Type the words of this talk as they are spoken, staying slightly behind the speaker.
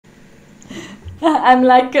I'm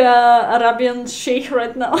like Arabian sheikh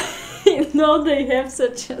right now. You know, they have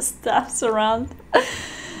such stuffs around.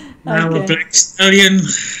 Now a black stallion,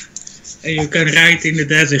 and you can ride in the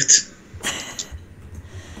desert.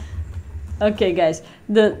 Okay, guys,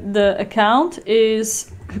 the account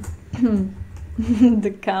is the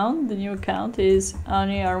new account is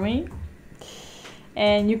Ani Army,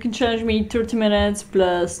 and you can charge me 30 minutes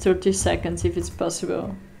plus 30 seconds if it's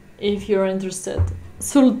possible, if you're interested.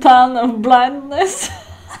 Sultan of Blindness.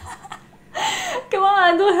 Come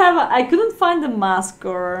on, I couldn't find the mask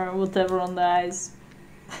or whatever on the eyes.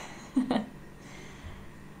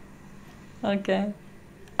 Okay.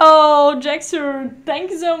 Oh, Jaxer, thank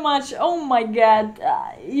you so much. Oh my god.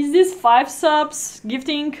 Is this 5 subs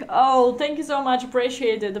gifting? Oh, thank you so much.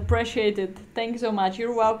 Appreciate it. Thank you so much.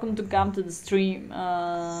 You're welcome to come to the stream.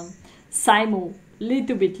 Simul,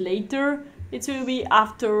 little bit later. It will be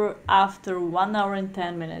after 1 hour and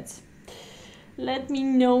 10 minutes. Let me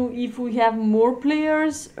know if we have more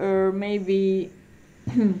players or maybe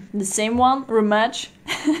the same one, rematch.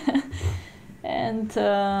 And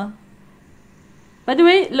by the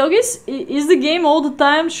way, Logis, is the game all the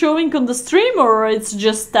time showing on the stream or it's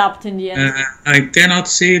just stopped in the end? I cannot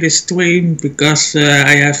see the stream because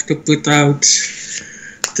I have to put out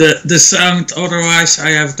the sound, otherwise I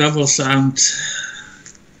have double sound.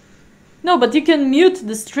 No, but you can mute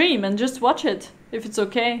the stream and just watch it, if it's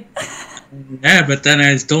okay. Yeah, but then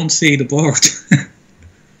I don't see the board.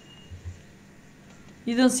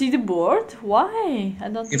 You don't see the board? Why? I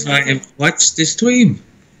don't. If I watch the stream.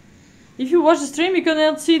 If you watch the stream, you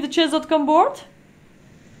cannot see the chess.com board?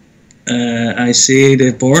 I see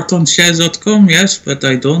the board on chess.com, yes, but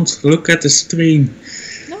I don't look at the stream.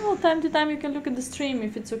 No, time to time you can look at the stream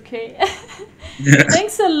if it's okay. Yeah.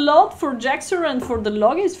 Thanks a lot for Jaxer and for the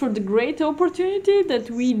Logis for the great opportunity that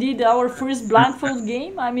we did our first Blindfold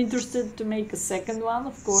game. I'm interested to make a second one,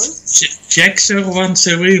 of course. Jaxer wants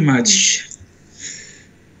a rematch.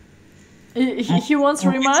 He wants a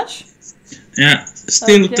rematch? Yeah,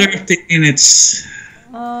 still Okay. 30 minutes.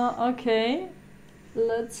 Okay.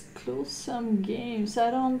 Let's close some games.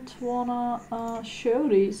 I don't wanna show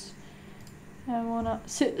this. I wanna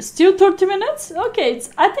still 30 minutes? Okay,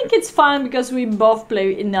 I think it's fine because we both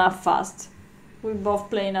play enough fast.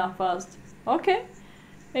 Okay.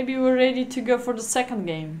 Maybe we're ready to go for the second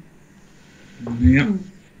game. Yeah.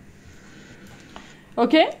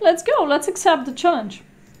 Okay, let's go. Let's accept the challenge.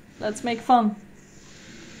 Let's make fun.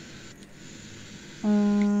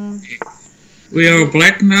 We are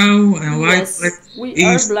black now and white. Yes, we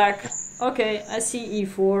are black. Okay, I see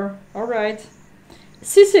e4. Alright.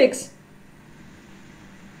 c6.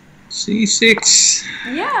 C6.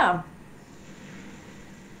 Yeah.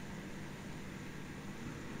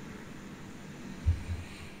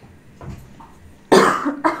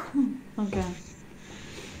 Okay.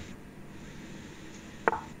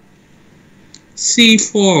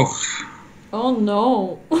 C4. Oh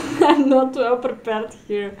no, I'm not well prepared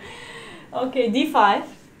here. Okay, d5.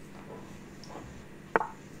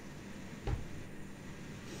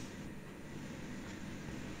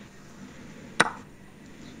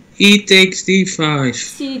 E takes D5.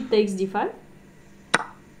 C takes d5.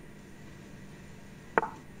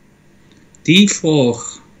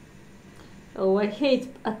 D4. Oh, I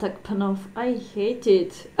hate attack panov. I hate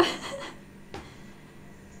it.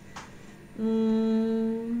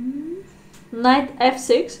 Knight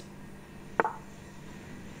f6.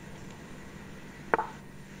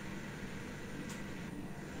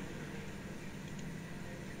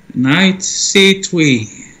 Knight C3.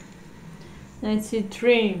 Knight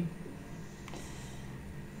c3.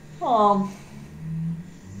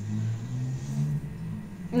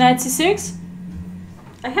 Knight c6.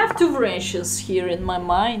 I have two variations here in my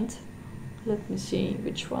mind. Let me see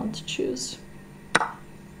which one to choose.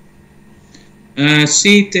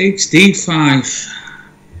 C takes D5.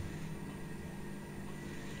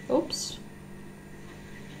 Oops.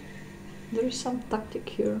 There is some tactic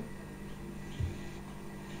here.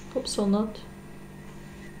 Hope so not.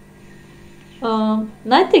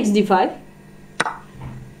 Knight takes d5.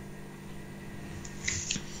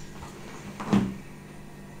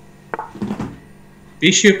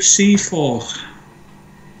 Bishop C4.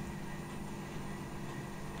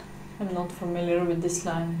 I'm not familiar with this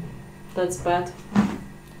line. That's bad.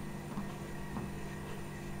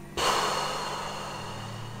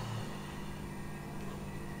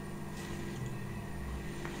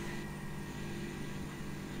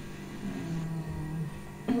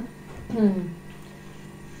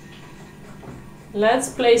 Let's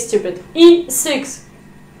play stupid. E6.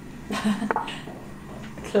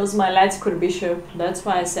 Close my light square bishop. That's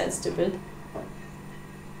why I said stupid.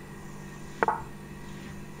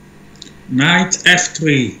 Knight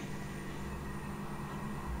f3.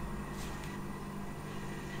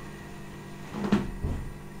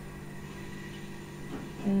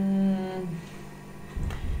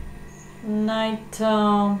 Knight.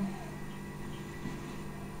 No,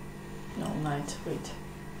 knight. Wait.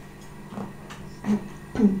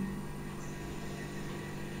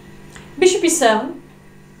 Bishop e7.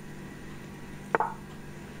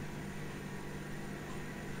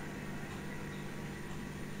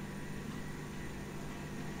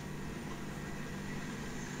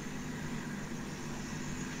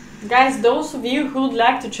 Guys, those of you who would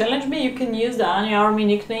like to challenge me, you can use the Anya Army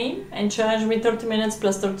nickname and challenge me 30 minutes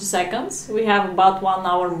plus 30 seconds. We have about 1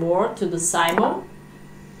 hour more to the Simon.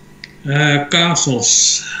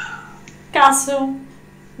 Castles. Castle.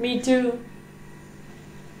 Me too.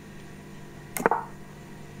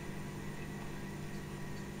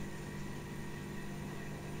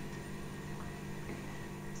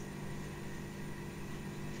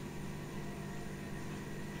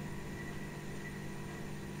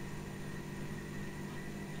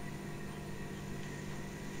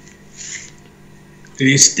 It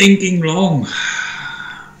is thinking long.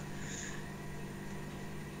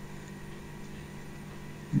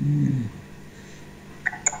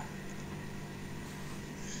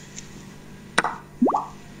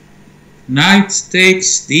 Knight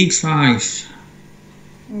takes d5.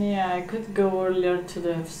 Yeah, I could go earlier to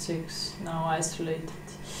the f6. Now isolated.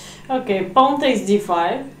 Okay, pawn takes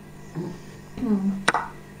d5.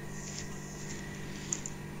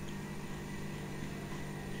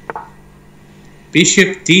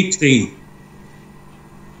 Bishop d3.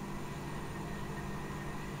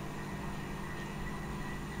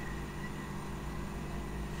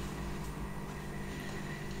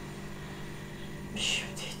 Bishop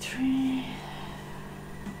d3.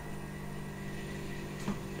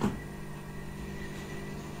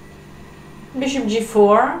 Bishop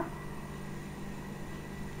g4.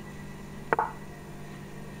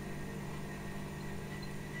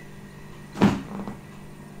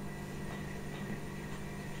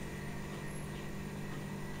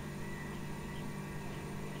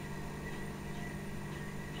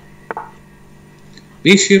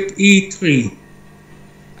 Bishop e3.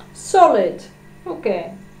 Solid.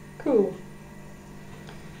 Okay, cool.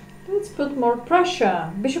 Let's put more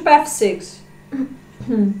pressure. Bishop f6.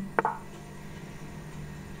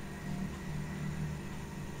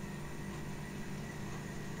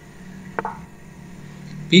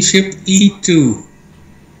 Bishop e2.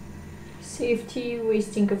 Safety,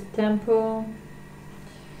 wasting of tempo.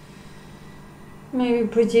 Maybe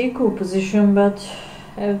pretty equal position, but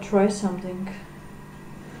I'll try something.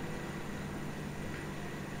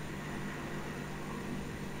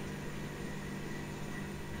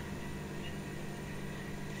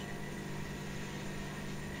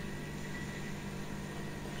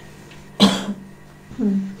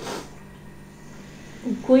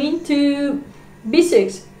 Queen to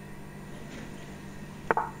b6.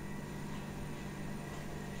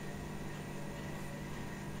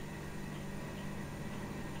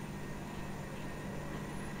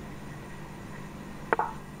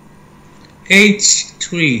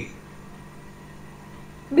 h3.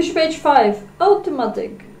 Bishop h5.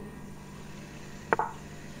 Automatic.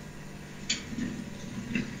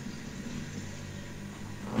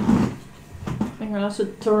 I can also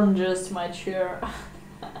turn just my chair.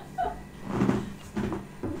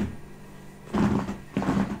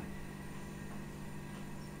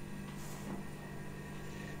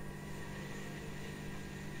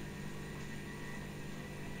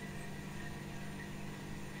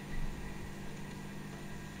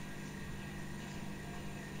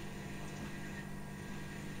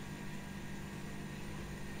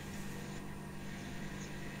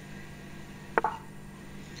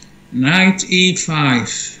 Knight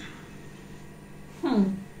e5.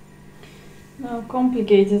 Now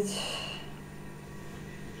complicated.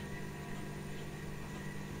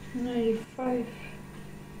 Knight e5.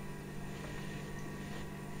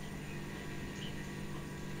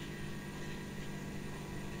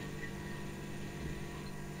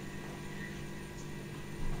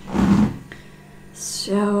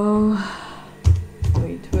 So,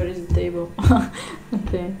 wait, where is the table?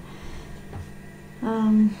 Okay.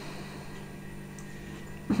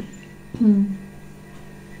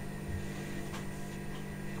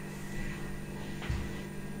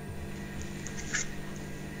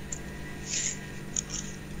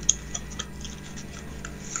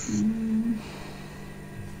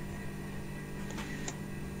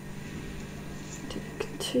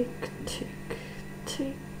 Tick, tick, tick,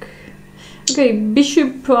 tick. Okay,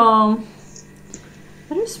 bishop. Are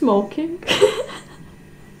you smoking?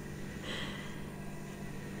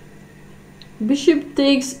 Bishop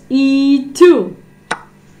takes e2.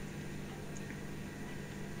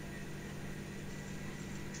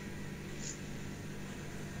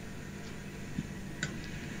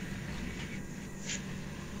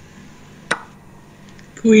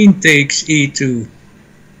 Queen takes e2.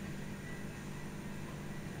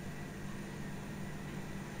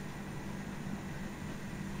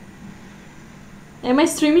 Am I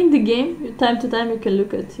streaming the game? Time to time you can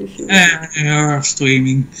look at if you You are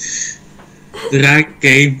streaming the right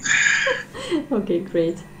game. Okay,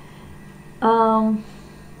 great. Now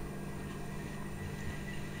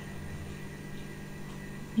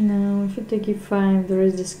if you take e5, there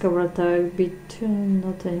is this cover attack, b2,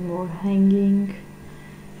 not anymore hanging.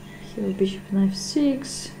 Here bishop knife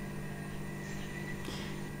 6.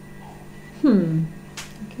 I can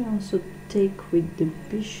also take with the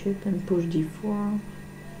bishop and push d4.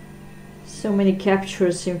 So many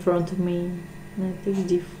captures in front of me. Knight takes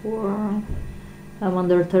d4. I'm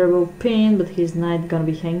under terrible pain, but his knight gonna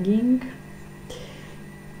be hanging.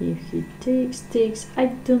 If he takes, I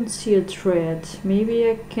don't see a threat. Maybe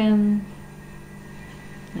I can...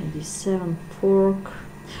 Knight d7, fork.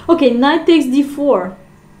 Okay, knight takes d4.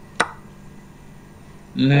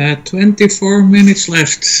 24 minutes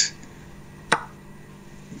left.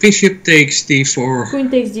 Bishop takes d4. Queen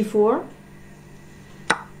takes d4.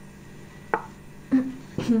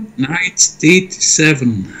 Knight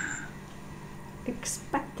d7.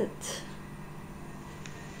 Expected.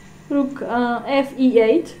 Rook f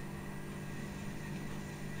e8.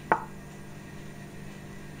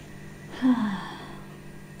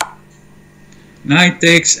 Knight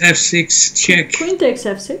takes f6 check. Queen takes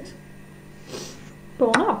f6.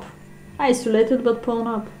 Pawn up. Isolated but pawn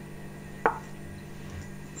up.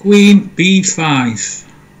 Queen b5.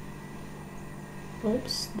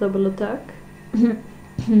 Oops, double attack.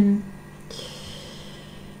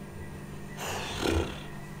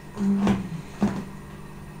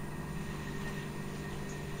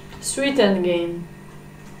 Sweet endgame.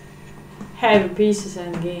 Heavy pieces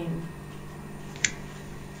endgame.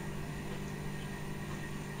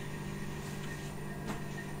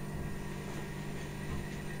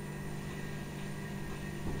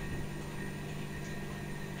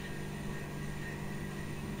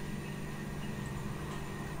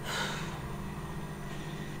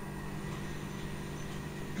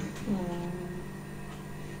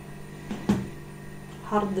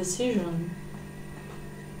 Hard decision.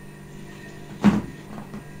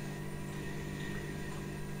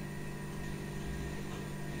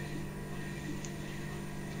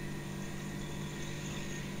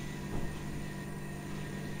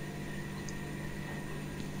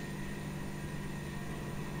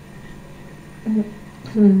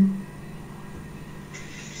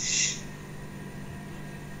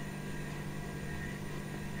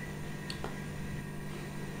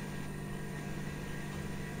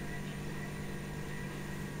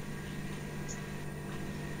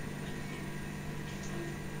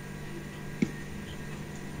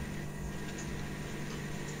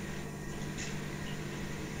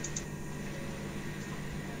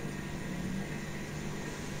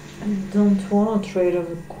 I don't want to trade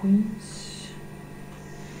over queens.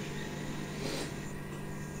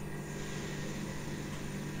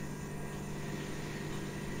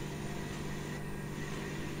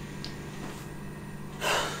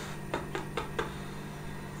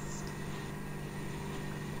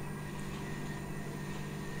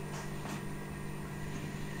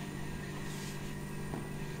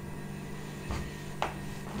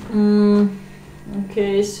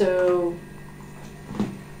 Okay, so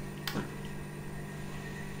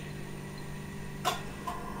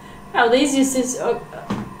the easiest is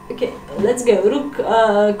okay. Let's go. Rook,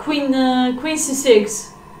 queen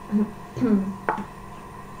c6.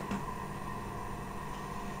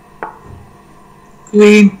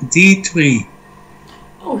 Queen d3.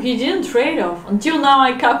 Oh, he didn't trade off. Until now,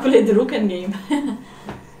 I calculate the rook endgame.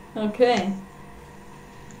 Okay.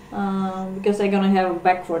 Because I'm gonna have a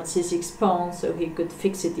backward c6 pawn, so he could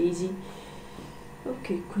fix it easy.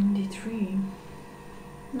 Okay, queen d3.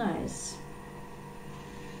 Nice.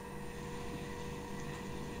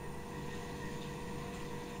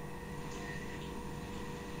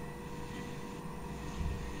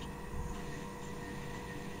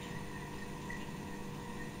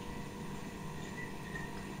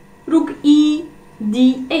 Rook e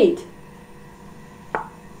d8.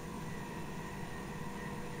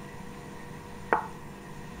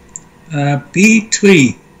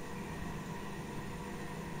 b3.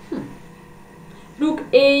 Rook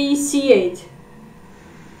a c8.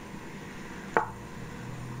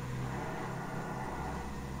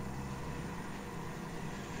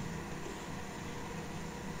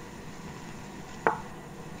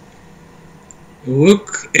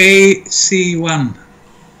 Rook A C1.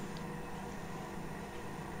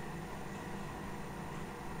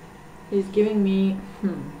 He's giving me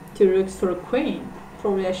two rooks for a queen.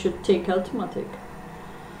 Probably I should take automatic.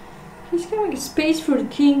 He's having a space for the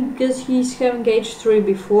king because he's having h3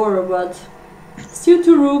 before, but still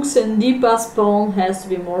two rooks and deep pass pawn has to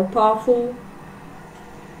be more powerful.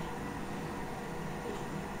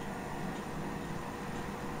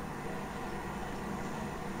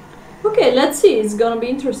 Okay, let's see. It's gonna be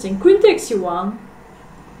interesting. Queen takes c1.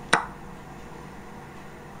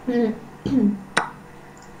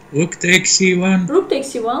 Rook takes C1. Rook takes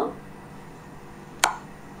c1.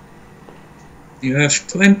 You have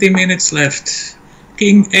 20 minutes left.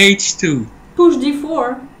 King H2. Push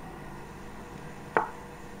d4.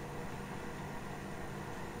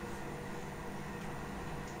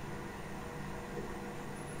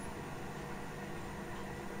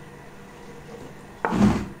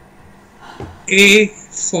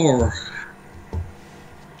 A4.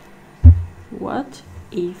 What?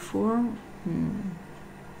 A4?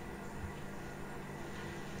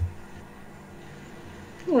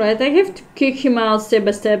 Alright, I have to kick him out step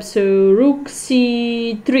by step, so rook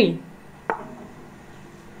c3.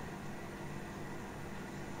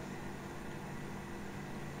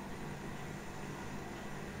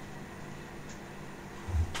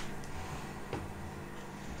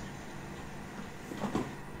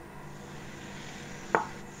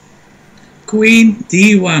 Queen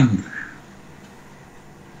D1.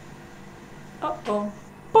 Uh-oh.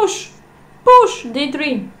 Push! Push!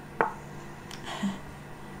 D3.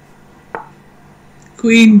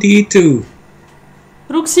 Queen D2.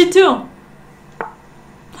 Rook c2.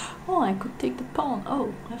 Oh, I could take the pawn.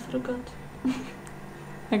 Oh, I forgot.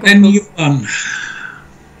 And you won.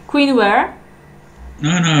 Queen where?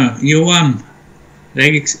 No, you won.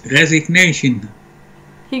 Resignation.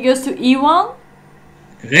 He goes to e1?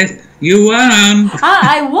 You won!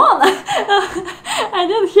 Ah, I won! I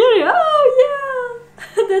didn't hear you. Oh,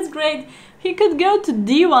 yeah! That's great. He could go to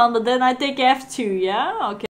d1, but then I take f2, yeah? Okay.